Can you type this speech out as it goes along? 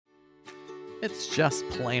It's just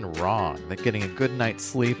plain wrong that getting a good night's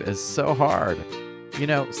sleep is so hard. You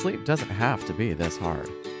know, sleep doesn't have to be this hard.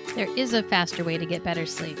 There is a faster way to get better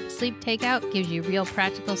sleep. Sleep Takeout gives you real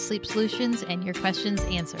practical sleep solutions and your questions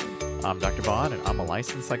answered. I'm Dr. Bond, and I'm a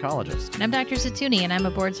licensed psychologist. And I'm Dr. Satuni, and I'm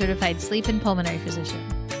a board-certified sleep and pulmonary physician.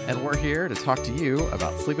 And we're here to talk to you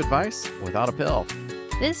about sleep advice without a pill.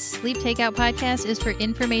 This Sleep Takeout podcast is for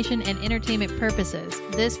information and entertainment purposes.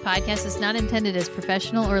 This podcast is not intended as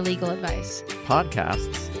professional or legal advice.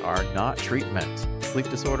 Podcasts are not treatment. Sleep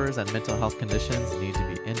disorders and mental health conditions need to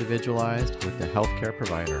be individualized with the healthcare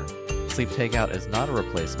provider. Sleep Takeout is not a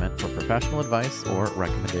replacement for professional advice or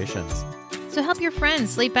recommendations. So help your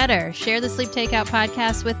friends sleep better. Share the Sleep Takeout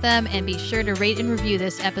podcast with them, and be sure to rate and review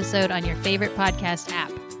this episode on your favorite podcast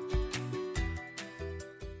app.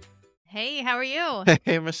 Hey, how are you?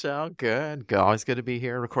 Hey, Michelle. Good. Always good to be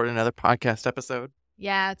here recording another podcast episode.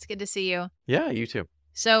 Yeah, it's good to see you. Yeah, you too.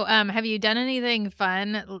 So, have you done anything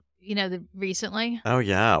fun, recently? Oh,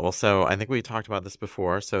 yeah. Well, so I think we talked about this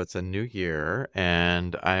before. So it's a new year,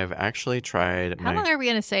 and I've actually tried. How long are we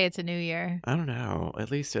going to say it's a new year? I don't know.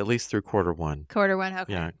 At least through quarter one. Quarter one,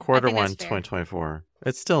 okay. Yeah, quarter one, 2024.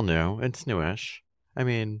 It's still new. It's newish. I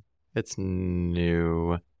mean, it's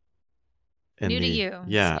new. New to you.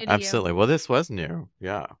 Yeah, absolutely. Well, this was new.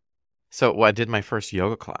 Yeah. So I did my first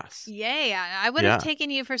yoga class. Yay. I would have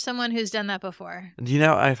taken you for someone who's done that before. You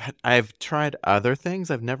know, I've tried other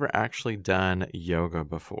things. I've never actually done yoga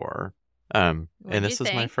before. And this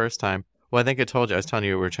is my first time. Well, I think I was telling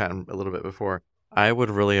you, we were chatting a little bit before. I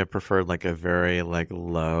would really have preferred like a very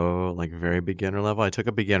low, very beginner level. I took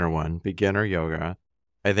a beginner yoga.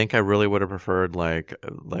 I think I really would have preferred like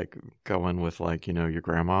going with your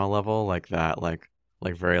grandma level, like that, like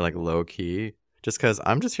very low key, just because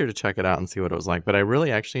I'm just here to check it out and see what it was like. But I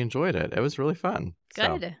really actually enjoyed it. It was really fun.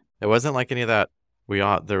 Good. So, it wasn't like any of that.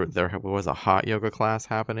 There was a hot yoga class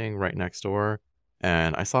happening right next door,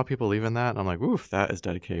 and I saw people leaving that, and I'm like, oof, that is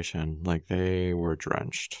dedication. Like they were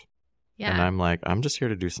drenched. Yeah. And I'm like, I'm just here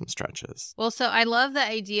to do some stretches. Well, so I love the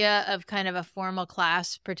idea of kind of a formal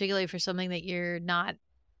class, particularly for something that you're not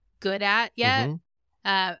good at yet,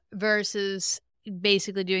 versus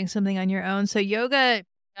basically doing something on your own. So yoga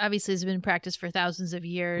obviously has been practiced for thousands of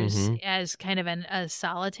years as kind of a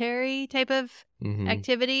solitary type of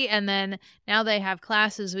activity, and then now they have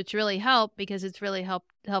classes, which really help because it's really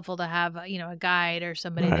helpful to have a guide or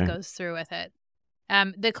somebody that goes through with it.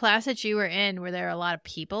 The class that you were in, were there a lot of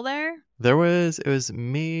people there? It was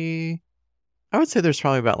me. I would say there's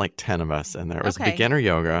probably about 10 of us in there. It was beginner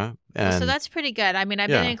yoga. So that's pretty good. I mean, I've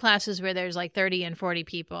been in classes where there's 30 and 40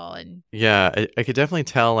 people. And yeah, I could definitely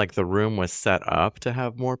tell the room was set up to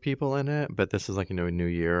have more people in it. But this is a new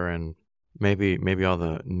year, and maybe all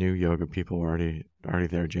the new yoga people were already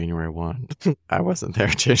there January 1. I wasn't there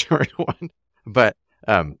January 1. But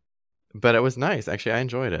it was nice. Actually, I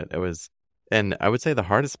enjoyed it. It was, and I would say the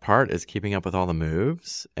hardest part is keeping up with all the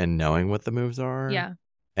moves and knowing what the moves are. Yeah.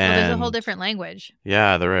 Well, there's a whole different language.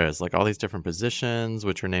 Yeah, there is. All these different positions,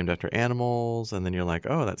 which are named after animals. And then you're like,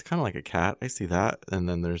 oh, that's kind of like a cat. I see that. And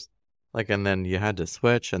then there's and then you had to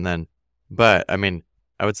switch. And then, but I mean,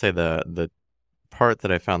 I would say the part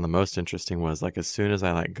that I found the most interesting was as soon as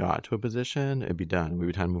I got to a position, it'd be done. We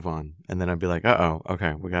would kind of move on. And then I'd be like,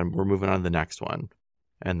 okay, we're moving on to the next one.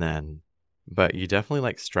 And then, but you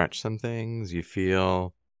definitely stretch some things. You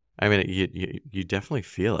feel, I mean, you definitely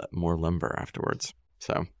feel it more limber afterwards.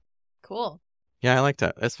 So cool. Yeah, I liked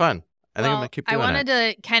it. It's fun. I think I'm going to keep doing it. I wanted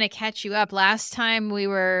to kind of catch you up. Last time we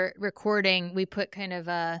were recording, we put kind of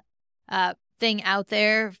a thing out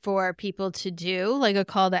there for people to do, like a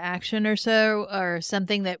call to action or so, or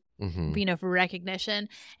something that, for recognition.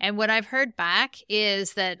 And what I've heard back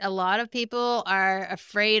is that a lot of people are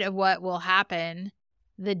afraid of what will happen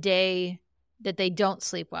the day that they don't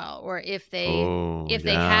sleep well, or if they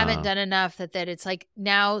haven't done enough, that it's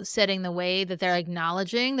now setting the way that they're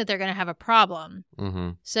acknowledging that they're going to have a problem.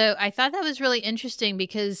 So I thought that was really interesting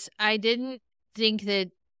because I didn't think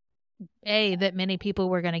that many people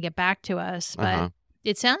were going to get back to us, but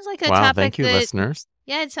it sounds like a topic. Thank you, listeners.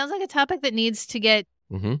 Yeah, it sounds like a topic that needs to get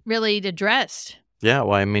really addressed. Yeah,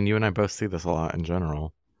 well, I mean, you and I both see this a lot in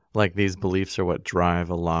general. These beliefs are what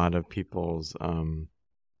drive a lot of people's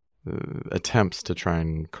attempts to try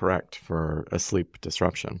and correct for a sleep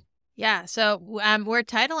disruption. Yeah, so we're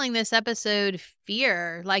titling this episode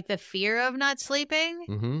Fear, like the fear of not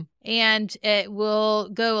sleeping. And it will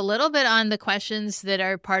go a little bit on the questions that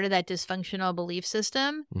are part of that dysfunctional belief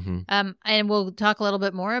system. And we'll talk a little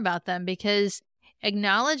bit more about them because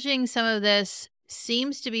acknowledging some of this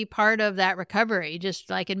seems to be part of that recovery.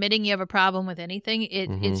 Just like admitting you have a problem with anything,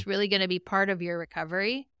 it's really going to be part of your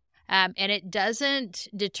recovery. And it doesn't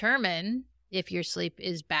determine if your sleep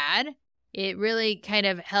is bad. It really kind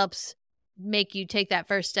of helps make you take that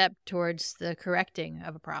first step towards the correcting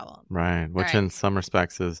of a problem. Right. Which in some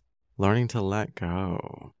respects is learning to let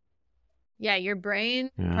go. Yeah, your brain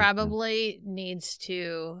probably needs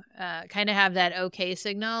to kind of have that okay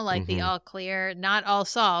signal, like the all clear, not all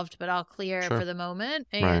solved, but all clear for the moment.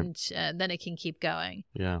 And then it can keep going.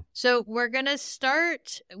 Yeah. So we're going to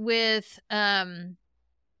start with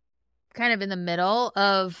kind of in the middle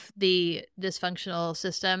of the dysfunctional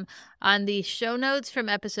system. On the show notes from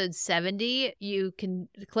episode 70, you can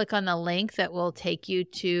click on the link that will take you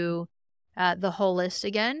to the whole list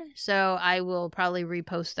again. So I will probably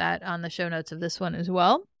repost that on the show notes of this one as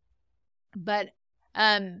well. But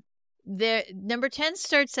the number 10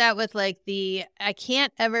 starts out with like I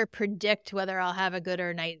can't ever predict whether I'll have a good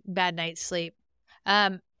or bad night's sleep.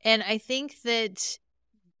 And I think that,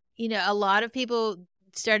 a lot of people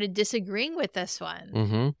started disagreeing with this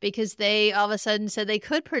one because they all of a sudden said they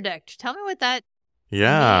could predict. Tell me what that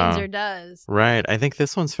means or does. Right. I think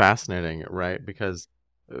this one's fascinating, right? Because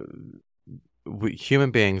we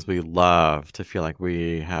human beings, we love to feel like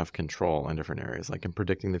we have control in different areas, like in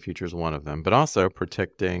predicting the future is one of them, but also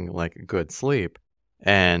predicting like good sleep.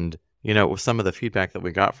 And, some of the feedback that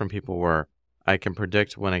we got from people were, I can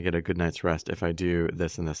predict when I get a good night's rest if I do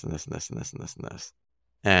this and this and this and this and this and this and this.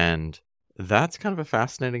 And that's kind of a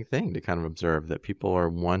fascinating thing to kind of observe, that people are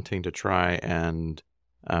wanting to try and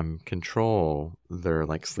control their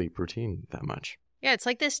like sleep routine that much. Yeah, it's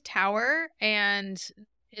like this tower, and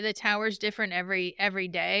the tower's different every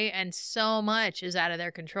day, and so much is out of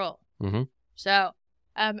their control. So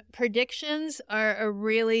predictions are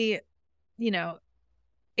really, in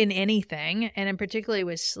anything, and in particularly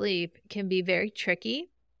with sleep, can be very tricky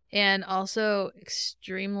and also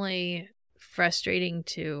extremely frustrating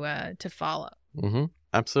to follow.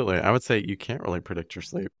 Absolutely. I would say you can't really predict your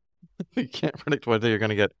sleep. You can't predict whether you're going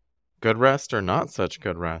to get good rest or not such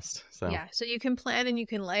good rest. So you can plan and you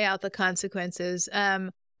can lay out the consequences.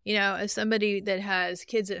 As somebody that has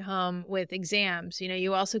kids at home with exams,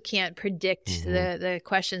 you also can't predict the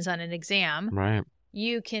questions on an exam. Right.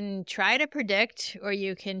 You can try to predict, or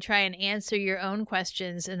you can try and answer your own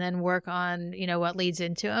questions and then work on, what leads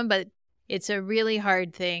into them. But it's a really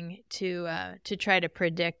hard thing to try to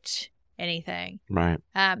predict anything. Right.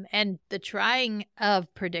 And the trying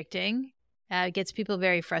of predicting gets people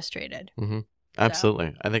very frustrated.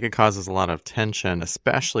 Absolutely. I think it causes a lot of tension,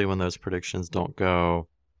 especially when those predictions don't go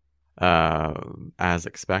as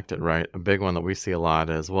expected, right? A big one that we see a lot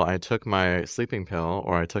is, well, I took my sleeping pill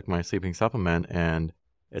or I took my sleeping supplement and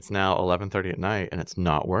it's now 11:30 at night and it's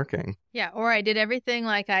not working. Yeah, or I did everything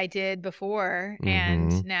like I did before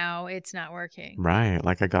and now it's not working. Right,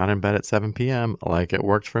 like I got in bed at 7 p.m. like it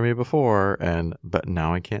worked for me before, but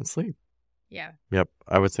now I can't sleep. Yeah. Yep,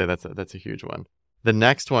 I would say that's a huge one. The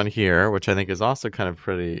next one here, which I think is also kind of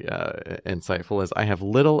pretty insightful, is I have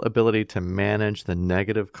little ability to manage the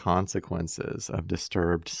negative consequences of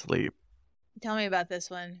disturbed sleep. Tell me about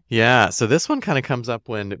this one. Yeah, so this one kind of comes up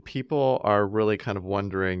when people are really kind of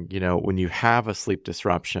wondering, when you have a sleep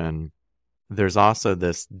disruption, there's also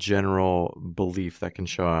this general belief that can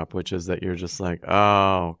show up, which is that you're just like,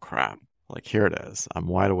 oh, crap, like here it is. I'm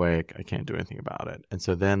wide awake. I can't do anything about it. And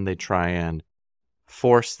so then they try and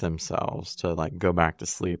force themselves to like go back to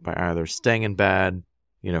sleep by either staying in bed,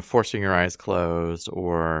 forcing your eyes closed,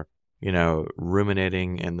 or,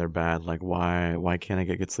 ruminating in their bed, like, why can't I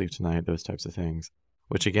get good sleep tonight? Those types of things,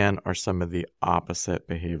 which again are some of the opposite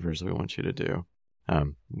behaviors we want you to do.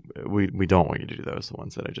 We don't want you to do those, the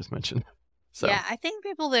ones that I just mentioned. So. Yeah, I think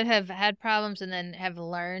people that have had problems and then have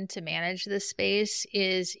learned to manage this space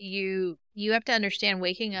is you have to understand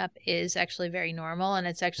waking up is actually very normal, and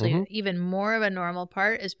it's actually even more of a normal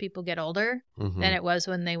part as people get older than it was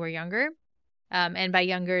when they were younger. And by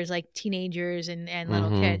younger is like teenagers and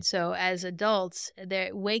little kids. So as adults,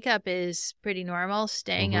 their wake up is pretty normal.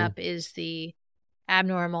 Staying up is the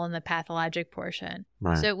abnormal and the pathologic portion.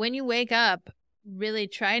 Right. So when you wake up, really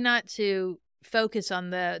try not to focus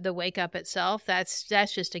on the wake up itself. That's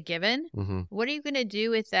just a given. What are you going to do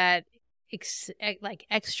with that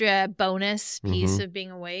extra bonus piece of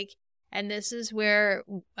being awake? And this is where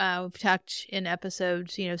we've talked in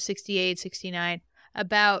episodes 68, 69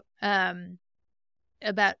 about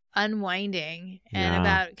unwinding and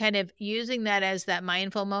about kind of using that as that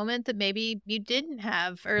mindful moment that maybe you didn't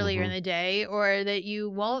have earlier in the day, or that you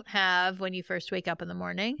won't have when you first wake up in the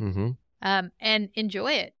morning, and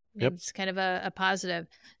enjoy it. Yep. It's kind of a positive.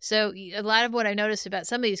 So a lot of what I noticed about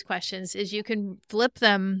some of these questions is you can flip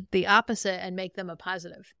them the opposite and make them a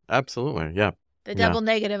positive. Absolutely. Yeah. The double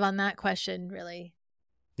negative on that question really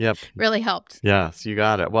Yep. really helped. Yes, you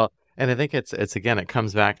got it. Well, and I think it's again, it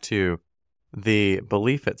comes back to the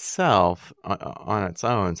belief itself on its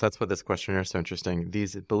own. So that's what this questionnaire is so interesting.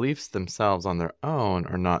 These beliefs themselves on their own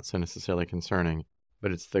are not so necessarily concerning,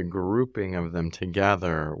 but it's the grouping of them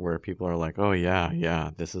together where people are like, oh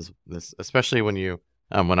yeah, this is this, especially when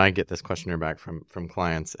I get this questionnaire back from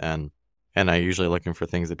clients and I usually looking for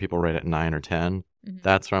things that people rate at 9 or 10.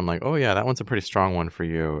 That's where I'm like, oh yeah, that one's a pretty strong one for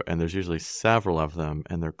you. And there's usually several of them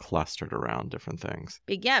and they're clustered around different things.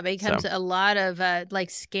 Yeah, it becomes a lot of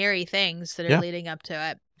like scary things that are leading up to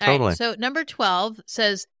it. Totally. All right, so number 12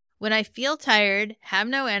 says, when I feel tired, have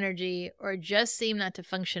no energy, or just seem not to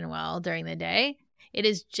function well during the day, it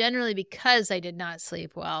is generally because I did not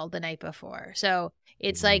sleep well the night before. So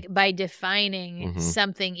it's like by defining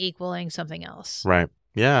something equaling something else. Right.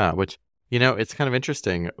 Yeah, which, it's kind of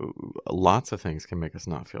interesting. Lots of things can make us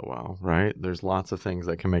not feel well, right? There's lots of things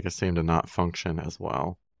that can make us seem to not function as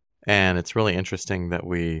well. And it's really interesting that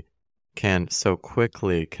we can so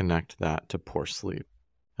quickly connect that to poor sleep,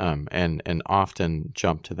 and often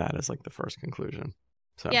jump to that as like the first conclusion.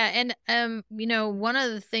 So. Yeah, and one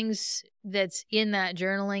of the things that's in that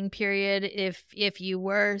journaling period, if you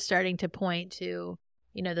were starting to point to,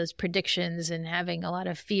 those predictions and having a lot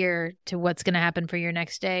of fear to what's going to happen for your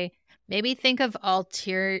next day, maybe think of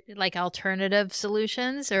alternative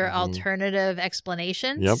solutions or alternative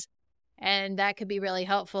explanations. Yep. And that could be really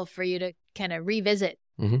helpful for you to kind of revisit.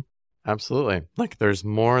 Absolutely. Like there's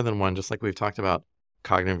more than one, just like we've talked about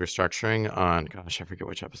cognitive restructuring on, gosh, I forget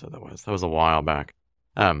which episode that was. That was a while back.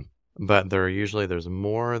 But there's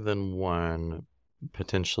more than one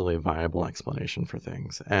potentially viable explanation for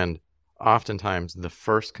things. And oftentimes the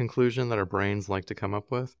first conclusion that our brains like to come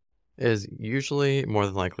up with is usually more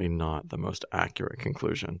than likely not the most accurate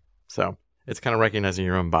conclusion. So it's kind of recognizing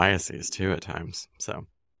your own biases too at times. So,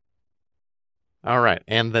 all right.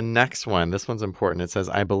 And the next one, this one's important. It says,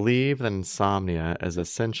 I believe that insomnia is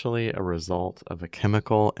essentially a result of a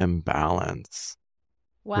chemical imbalance.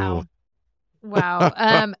 Wow. Ooh.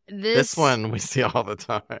 Wow. This one we see all the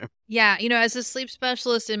time. Yeah. As a sleep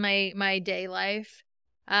specialist in my day life,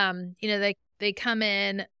 they come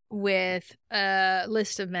in with a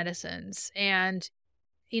list of medicines and,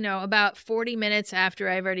 about 40 minutes after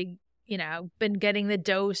I've already, been getting the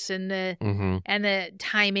dose and the, and the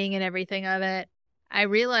timing and everything of it, I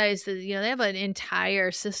realized that, they have an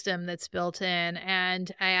entire system that's built in,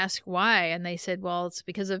 and I asked why. And they said, well, it's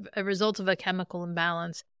because of a result of a chemical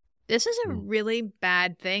imbalance. This is a really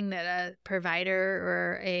bad thing that a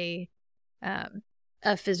provider or a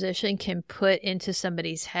physician can put into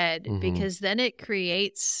somebody's head, because then it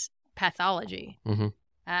creates pathology.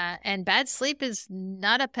 And bad sleep is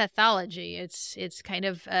not a pathology. It's kind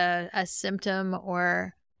of a symptom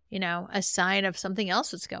or, a sign of something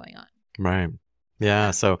else that's going on. Right.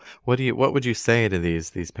 Yeah. So what would you say to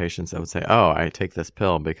these patients that would say, oh, I take this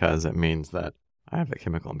pill because it means that I have a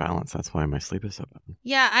chemical imbalance. That's why my sleep is so bad.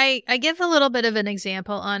 Yeah, I give a little bit of an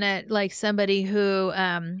example on it, like somebody who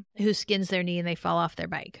skins their knee and they fall off their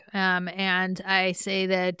bike. And I say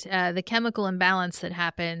that the chemical imbalance that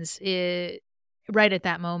happens right at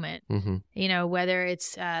that moment, whether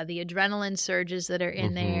it's the adrenaline surges that are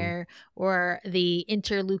in there, or the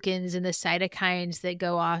interleukins and the cytokines that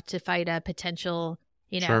go off to fight a potential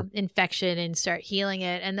infection and start healing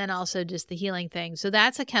it, and then also just the healing thing. So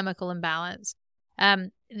that's a chemical imbalance.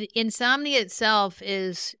 The insomnia itself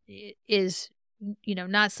is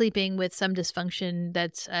not sleeping with some dysfunction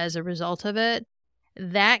that's as a result of it.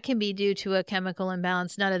 That can be due to a chemical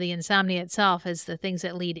imbalance, not of the insomnia itself, as the things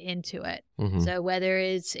that lead into it. So whether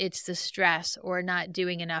it's the stress or not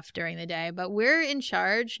doing enough during the day, but we're in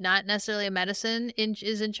charge, not necessarily a medicine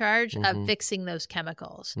is in charge of fixing those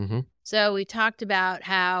chemicals. So we talked about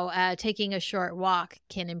how taking a short walk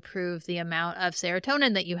can improve the amount of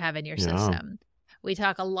serotonin that you have in your system. We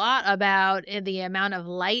talk a lot about the amount of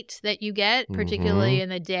light that you get, particularly in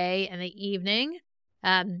the day and the evening.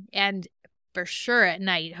 And for sure at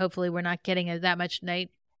night, hopefully we're not getting that much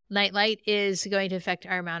night light is going to affect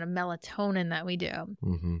our amount of melatonin that we do.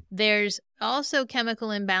 There's also chemical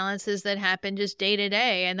imbalances that happen just day to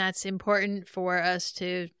day, and that's important for us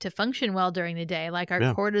to function well during the day, like our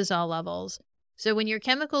cortisol levels. So when your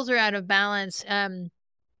chemicals are out of balance,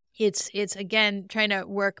 it's again trying to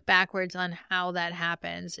work backwards on how that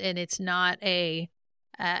happens, and it's not an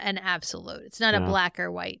absolute. It's not a black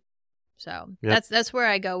or white. So that's where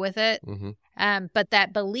I go with it. But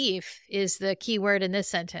that belief is the key word in this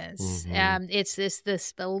sentence. It's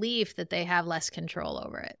this belief that they have less control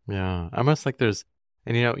over it. Yeah, almost like there's,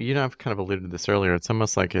 and I've kind of alluded to this earlier. It's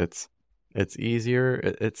almost like it's easier.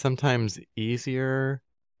 It's sometimes easier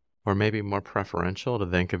or maybe more preferential to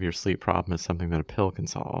think of your sleep problem as something that a pill can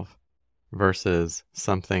solve versus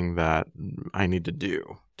something that I need to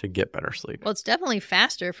do to get better sleep. Well, it's definitely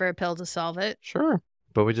faster for a pill to solve it. Sure.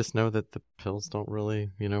 But we just know that the pills don't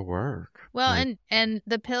really, work. Well, Like, and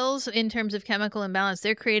the pills, in terms of chemical imbalance,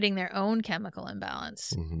 they're creating their own chemical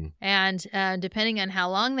imbalance. mhm. And depending on how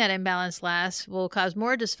long that imbalance lasts, will cause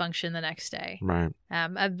more dysfunction the next day. Right.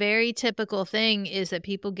 A very typical thing is that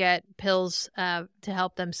people get pills to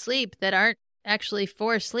help them sleep that aren't actually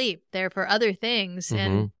for sleep. They're for other things.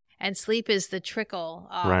 Mhm. And sleep is the trickle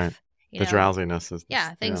off. Right. The drowsiness is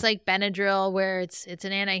things like Benadryl, where it's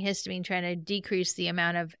an antihistamine trying to decrease the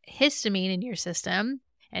amount of histamine in your system.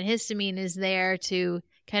 And histamine is there to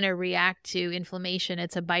kind of react to inflammation.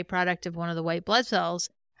 It's a byproduct of one of the white blood cells.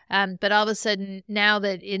 But all of a sudden, now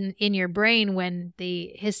that in your brain, when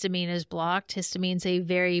the histamine is blocked, histamine's a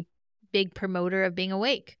very big promoter of being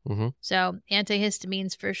awake. Mm-hmm. So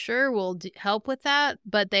antihistamines for sure will help with that,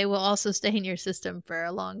 but they will also stay in your system for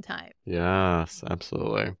a long time. Yes,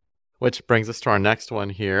 absolutely. Which brings us to our next one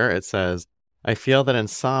here. It says, I feel that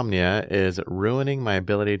insomnia is ruining my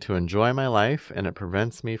ability to enjoy my life, and it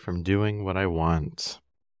prevents me from doing what I want.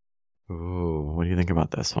 Ooh, what do you think about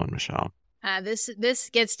this one, Michelle? This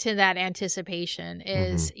gets to that anticipation.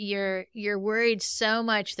 Is you're worried so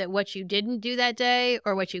much that what you didn't do that day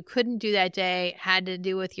or what you couldn't do that day had to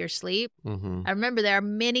do with your sleep. Mm-hmm. I remember there are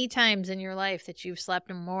many times in your life that you've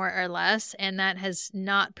slept more or less, and that has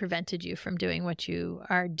not prevented you from doing what you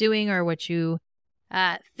are doing or what you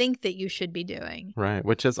think that you should be doing. Right,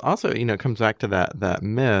 which is also, comes back to that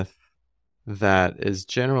myth that is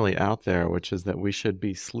generally out there, which is that we should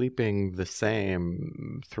be sleeping the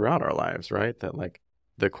same throughout our lives, right? That like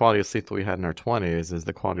the quality of sleep that we had in our 20s is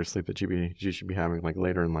the quality of sleep that you should be having like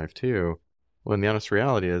later in life too. When the honest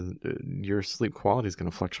reality is your sleep quality is going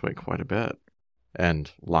to fluctuate quite a bit.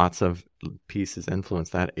 And lots of pieces influence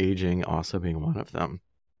that, aging also being one of them.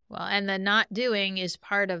 Well, and the not doing is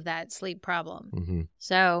part of that sleep problem. Mm-hmm.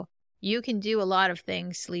 So you can do a lot of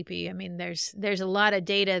things sleepy. I mean, there's a lot of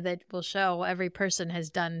data that will show every person has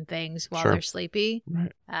done things while they're sleepy,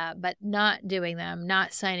 right? But not doing them,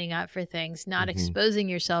 not signing up for things, not exposing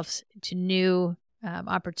yourself to new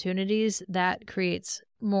opportunities, that creates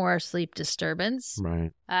more sleep disturbance.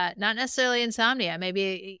 Right. Not necessarily insomnia.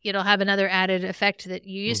 Maybe it'll have another added effect that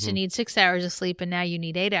you used to need 6 hours of sleep and now you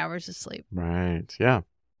need 8 hours of sleep. Right. Yeah.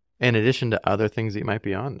 In addition to other things that you might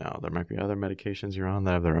be on now, there might be other medications you're on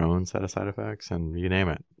that have their own set of side effects, and you name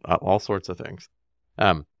it, all sorts of things.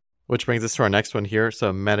 Which brings us to our next one here.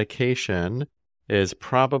 So medication is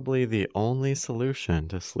probably the only solution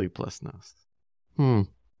to sleeplessness.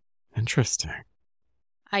 Interesting.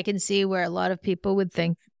 I can see where a lot of people would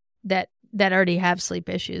think that already have sleep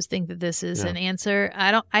issues think that this is an answer.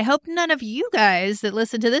 I hope none of you guys that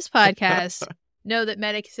listen to this podcast know that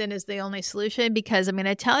medicine is the only solution, because I'm going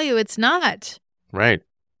to tell you it's not. Right.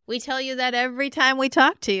 We tell you that every time we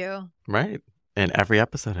talk to you. Right. And every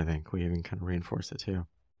episode, I think, we even kind of reinforce it too.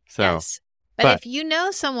 So, yes. But if you know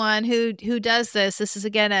someone who does this is,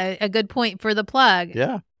 again, a good point for the plug.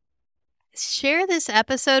 Yeah. Share this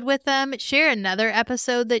episode with them. Share another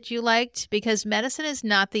episode that you liked, because medicine is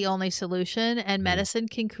not the only solution, and medicine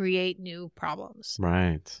can create new problems.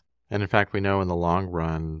 Right. And in fact, we know in the long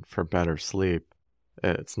run, for better sleep,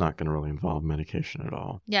 it's not going to really involve medication at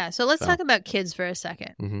all. Yeah. So let's talk about kids for a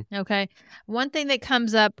second. Mm-hmm. Okay. One thing that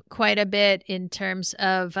comes up quite a bit in terms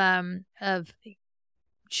of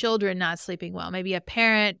children not sleeping well, maybe a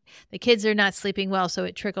parent, the kids are not sleeping well, so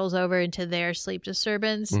it trickles over into their sleep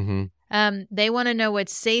disturbance. They want to know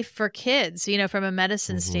what's safe for kids, from a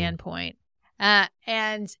medicine standpoint.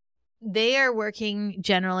 And they are working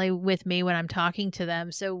generally with me when I'm talking to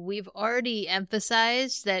them. So we've already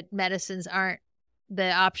emphasized that medicines aren't the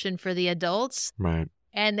option for the adults. Right.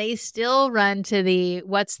 And they still run to the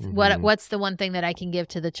what's the one thing that I can give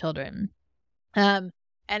to the children. And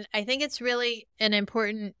I think it's really an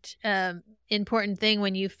important thing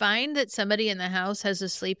when you find that somebody in the house has a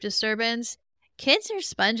sleep disturbance. Kids are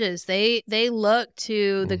sponges. They look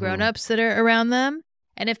to the grown-ups that are around them.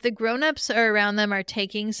 And if the grown-ups around them are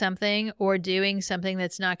taking something or doing something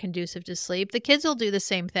that's not conducive to sleep, the kids will do the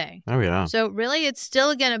same thing. Oh, yeah. So really, it's still,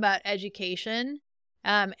 again, about education.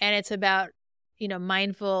 And it's about,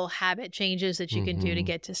 mindful habit changes that you can do to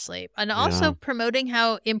get to sleep. And also promoting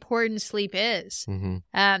how important sleep is.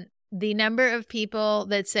 The number of people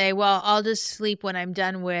that say, well, I'll just sleep when I'm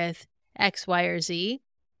done with X, Y, or Z.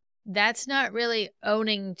 That's not really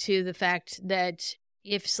owning to the fact that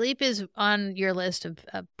if sleep is on your list of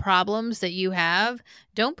problems that you have,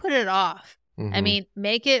 don't put it off. I mean,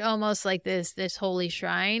 make it almost like this holy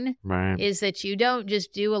shrine. Right. Is that you don't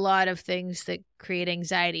just do a lot of things that create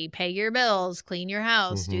anxiety, pay your bills, clean your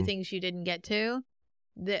house, do things you didn't get to.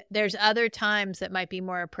 There's other times that might be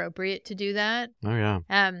more appropriate to do that. Oh,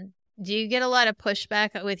 yeah. Do you get a lot of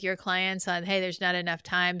pushback with your clients on, hey, there's not enough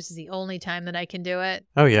time, this is the only time that I can do it?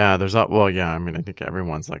 Oh, yeah. I mean, I think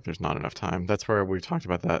everyone's like, there's not enough time. That's where we talked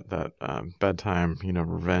about that bedtime,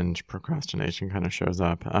 revenge procrastination kind of shows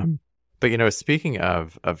up. But, speaking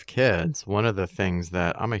of kids, one of the things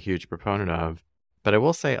that I'm a huge proponent of, but I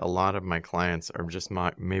will say a lot of my clients are just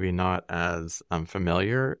maybe not as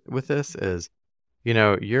familiar with this is,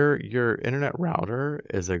 your internet router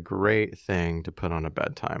is a great thing to put on a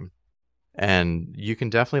bedtime. And you can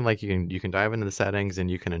definitely you can dive into the settings and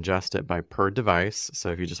you can adjust it by per device. So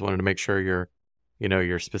if you just wanted to make sure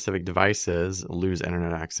your specific devices lose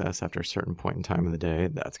internet access after a certain point in time of the day,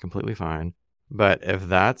 that's completely fine. But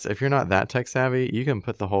if you're not that tech savvy, you can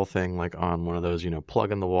put the whole thing like on one of those,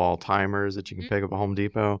 plug in the wall timers that you can pick up at Home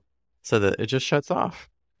Depot so that it just shuts off.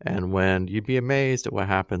 And when you'd be amazed at what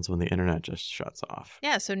happens when the internet just shuts off.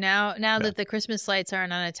 Yeah. So now that the Christmas lights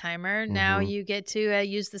aren't on a timer, now you get to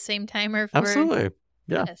use the same timer for. Absolutely.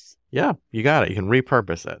 Yeah. Yes. Yeah. You got it. You can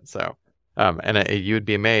repurpose it. So, you'd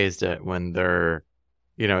be amazed at when they're,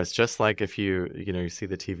 it's just like if you see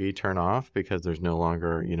the TV turn off because there's no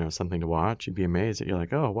longer, something to watch, you'd be amazed that you're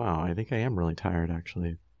like, oh, wow, I think I am really tired,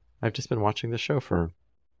 actually. I've just been watching this show for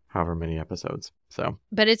however many episodes. So,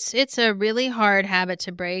 but it's a really hard habit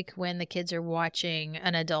to break when the kids are watching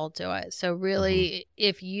an adult do it. So really,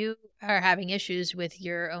 if you are having issues with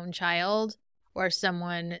your own child or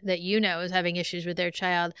someone that is having issues with their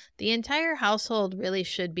child, the entire household really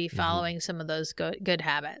should be following some of those good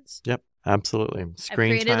habits. Yep, absolutely. I've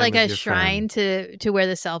created like a shrine to where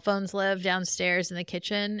the cell phones live downstairs in the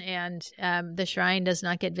kitchen, and the shrine does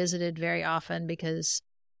not get visited very often because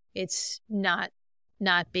it's not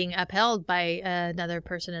being upheld by another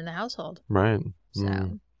person in the household. Right.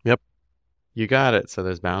 So. Yep. You got it. So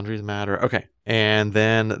those boundaries matter. Okay. And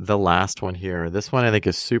then the last one here. This one I think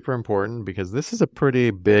is super important because this is a pretty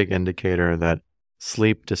big indicator that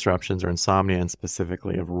sleep disruptions or insomnia and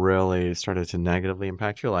specifically have really started to negatively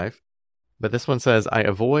impact your life. But this one says, I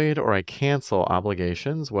avoid or I cancel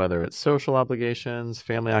obligations, whether it's social obligations,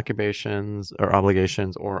 family obligations, or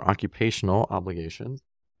occupational obligations.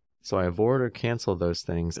 So I avoid or cancel those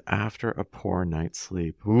things after a poor night's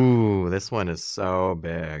sleep. Ooh, this one is so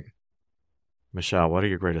big. Michelle, what are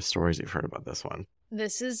your greatest stories you've heard about this one?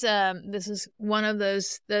 This is one of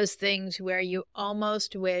those things where you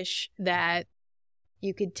almost wish that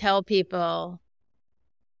you could tell people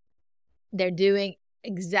they're doing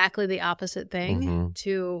exactly the opposite thing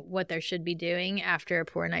to what they should be doing after a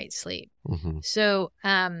poor night's sleep. So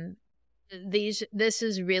this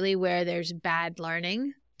is really where there's bad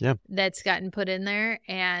learning. Yeah, that's gotten put in there,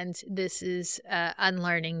 and this is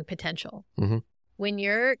unlearning potential. When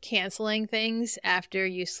you're canceling things after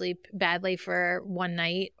you sleep badly for one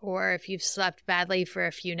night, or if you've slept badly for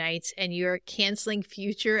a few nights, and you're canceling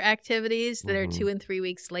future activities that are 2 and 3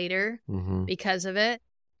 weeks later because of it,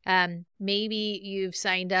 maybe you've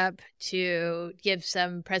signed up to give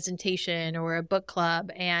some presentation or a book club,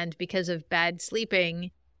 and because of bad sleeping,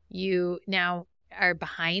 you now are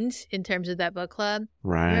behind in terms of that book club.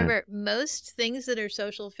 Right. Remember, most things that are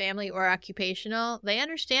social, family, or occupational, they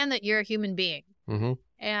understand that you're a human being.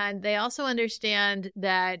 And they also understand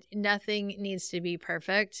that nothing needs to be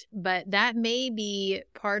perfect, but that may be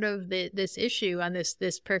part of this issue on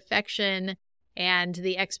this perfection and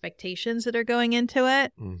the expectations that are going into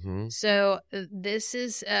it. So this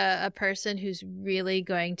is a person who's really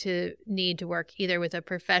going to need to work either with a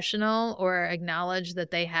professional or acknowledge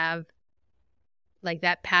that they have like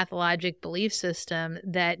that pathologic belief system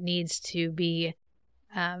that needs to be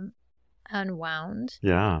unwound.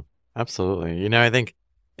 Yeah, absolutely. I think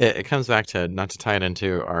it comes back to, not to tie it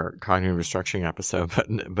into our cognitive restructuring episode,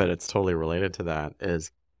 but it's totally related to that,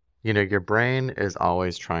 is, your brain is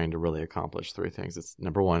always trying to really accomplish 3 things. It's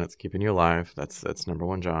number 1, it's keeping you alive. That's number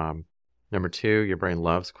 1 job. Number 2, your brain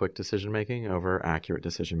loves quick decision making over accurate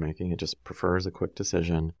decision making. It just prefers a quick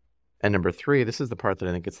decision. And number 3, this is the part that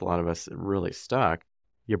I think gets a lot of us really stuck.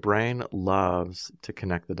 Your brain loves to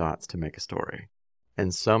connect the dots to make a story.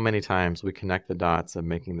 And so many times we connect the dots of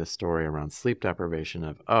making this story around sleep deprivation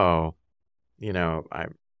of, I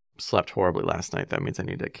slept horribly last night. That means I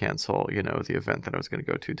need to cancel, the event that I was going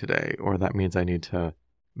to go to today. Or that means I need to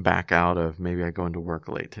back out of, maybe I go into work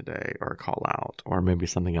late today or call out, or maybe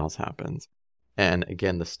something else happens. And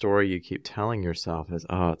again, the story you keep telling yourself is,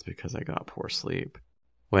 it's because I got poor sleep.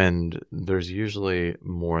 when there's usually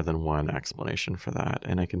more than one explanation for that.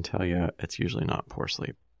 And I can tell you it's usually not poor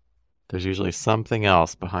sleep. There's usually something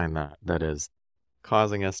else behind that is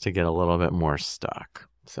causing us to get a little bit more stuck.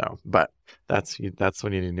 So, but that's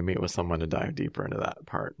when you need to meet with someone to dive deeper into that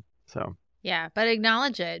part. So, yeah, but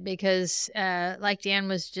acknowledge it, because like Dan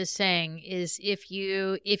was just saying, is if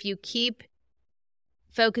you keep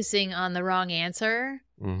focusing on the wrong answer,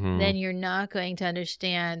 then you're not going to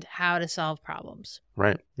understand how to solve problems.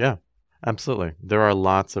 Right. Yeah, absolutely. There are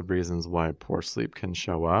lots of reasons why poor sleep can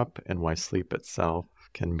show up and why sleep itself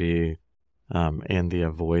can be, and the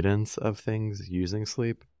avoidance of things using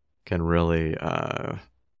sleep can really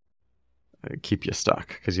keep you stuck,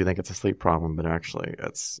 because you think it's a sleep problem, but actually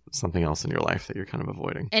it's something else in your life that you're kind of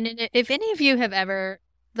avoiding. And if any of you have ever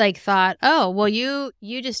thought, oh, well, you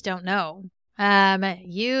just don't know.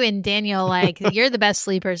 You and Daniel, you're the best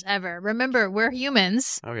sleepers ever. Remember, we're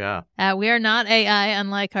humans. Oh, yeah. We are not AI,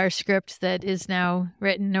 unlike our script that is now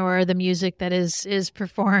written, or the music that is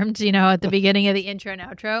performed, at the beginning of the intro and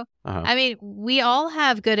outro. I mean, we all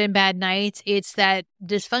have good and bad nights. It's that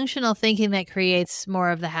dysfunctional thinking that creates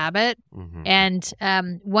more of the habit. And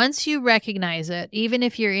once you recognize it, even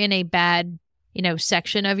if you're in a bad,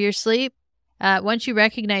 section of your sleep, once you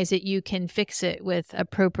recognize it, you can fix it with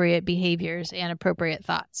appropriate behaviors and appropriate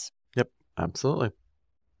thoughts. Yep, absolutely.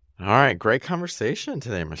 All right, great conversation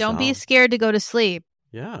today, Michelle. Don't be scared to go to sleep.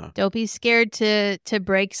 Yeah. Don't be scared to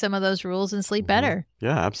break some of those rules and sleep better.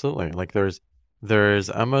 Yeah, absolutely. There's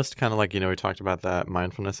almost kind of we talked about that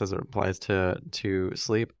mindfulness as it applies to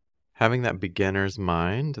sleep. Having that beginner's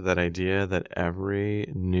mind, that idea that every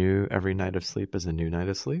night of sleep is a new night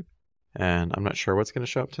of sleep. And I'm not sure what's going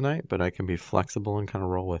to show up tonight, but I can be flexible and kind of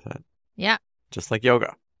roll with it. Yeah. Just like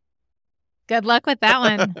yoga. Good luck with that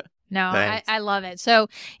one. No, I love it. So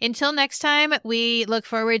until next time, we look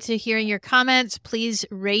forward to hearing your comments. Please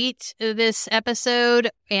rate this episode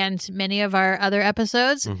and many of our other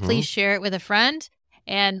episodes. Please share it with a friend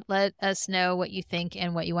and let us know what you think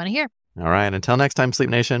and what you want to hear. All right. Until next time, Sleep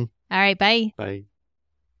Nation. All right. Bye. Bye.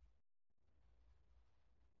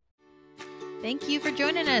 Thank you for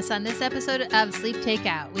joining us on this episode of Sleep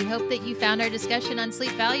Takeout. We hope that you found our discussion on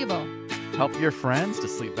sleep valuable. Help your friends to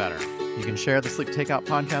sleep better. You can share the Sleep Takeout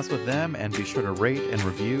podcast with them, and be sure to rate and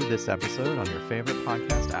review this episode on your favorite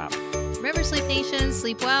podcast app. Remember, Sleep Nation,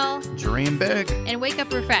 sleep well, dream big, and wake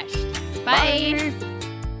up refreshed. Bye. Bye.